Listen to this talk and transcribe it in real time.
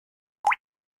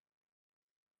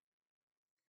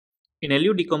In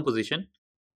LU decomposition,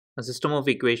 a system of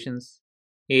equations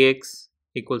Ax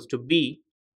equals to B,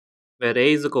 where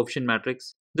A is the coefficient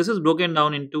matrix, this is broken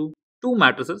down into two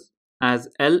matrices as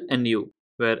L and U,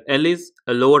 where L is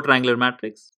a lower triangular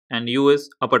matrix and U is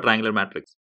upper triangular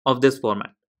matrix of this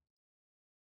format.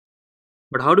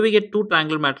 But how do we get two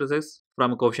triangular matrices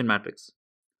from a coefficient matrix?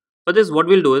 For this, what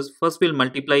we'll do is first we'll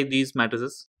multiply these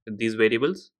matrices with these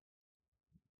variables,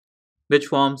 which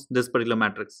forms this particular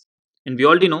matrix. And we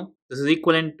already know this is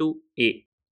equivalent to A.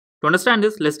 To understand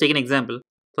this, let's take an example.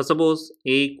 For suppose A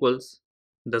equals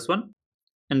this one,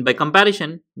 and by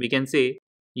comparison, we can say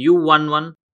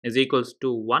U11 is equals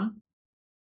to 1,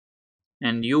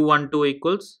 and U12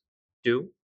 equals 2,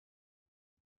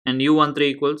 and U13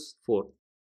 equals 4.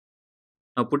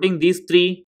 Now putting these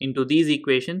three into these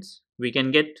equations, we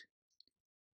can get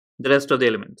the rest of the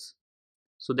elements.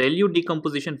 So the LU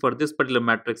decomposition for this particular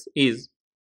matrix is,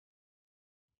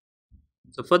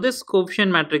 so for this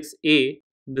coefficient matrix A,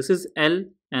 this is L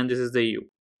and this is the U.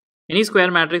 Any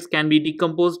square matrix can be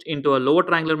decomposed into a lower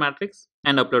triangular matrix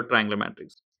and upper triangular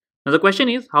matrix. Now the question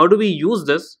is, how do we use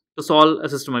this to solve a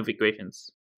system of equations?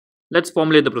 Let's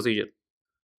formulate the procedure.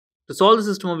 To solve the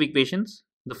system of equations,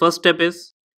 the first step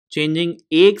is changing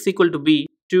Ax equal to B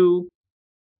to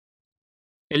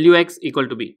Lux equal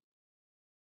to B.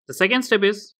 The second step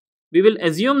is, we will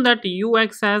assume that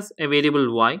Ux has a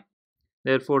variable y.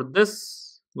 Therefore,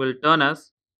 this will turn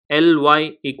as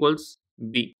Ly equals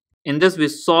B. In this, we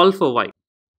solve for y.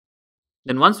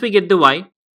 Then once we get the y,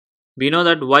 we know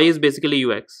that y is basically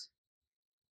Ux.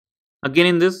 Again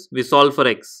in this, we solve for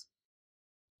x.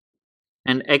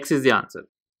 And x is the answer.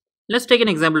 Let's take an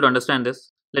example to understand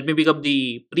this. Let me pick up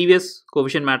the previous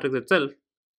coefficient matrix itself.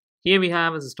 Here we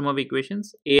have a system of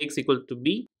equations Ax equal to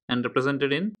B and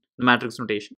represented in the matrix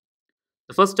notation.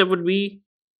 The first step would be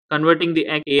converting the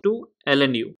x to L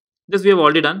and U. This we have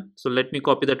already done, so let me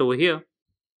copy that over here.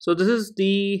 So this is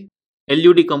the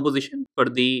LU decomposition for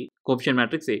the coefficient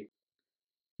matrix A.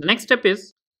 The next step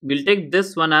is, we'll take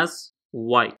this one as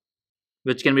y,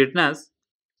 which can be written as,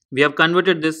 we have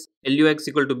converted this Lux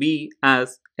equal to B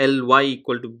as Ly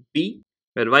equal to B,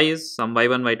 where y is some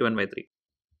y1, y2 and y3,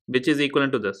 which is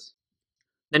equivalent to this.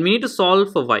 Then we need to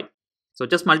solve for y. So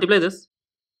just multiply this.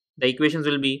 The equations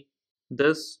will be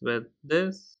this with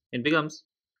this. It becomes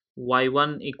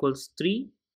y1 equals 3.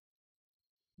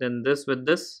 Then this with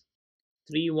this.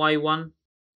 3y1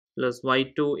 plus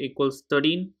y2 equals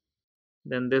 13.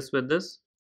 Then this with this.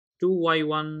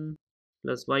 2y1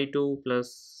 plus y2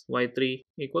 plus y3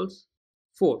 equals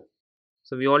 4.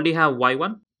 So we already have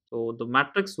y1. So the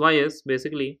matrix y is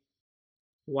basically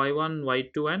y1,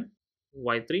 y2 and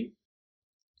y3.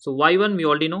 So y1 we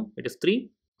already know it is 3.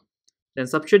 Then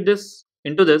substitute this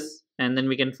into this and then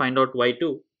we can find out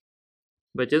y2,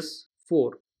 which is 4.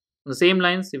 On the same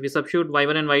lines, if we substitute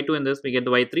y1 and y2 in this, we get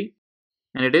the y3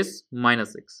 and it is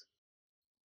minus 6.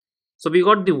 So we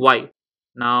got the y.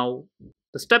 Now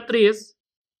the step 3 is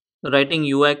writing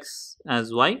Ux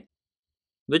as y,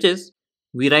 which is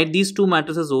we write these two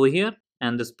matrices over here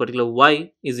and this particular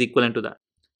y is equivalent to that.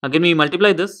 Again we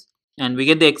multiply this and we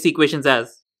get the x equations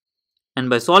as, and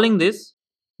by solving this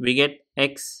we get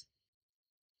x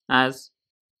as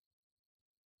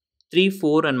 3,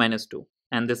 4 and minus 2,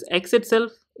 and this x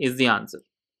itself is the answer.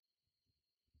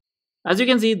 As you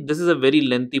can see, this is a very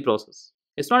lengthy process.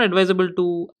 It's not advisable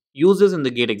to use this in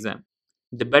the GATE exam.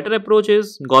 The better approach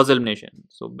is Gauss elimination,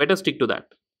 so better stick to that.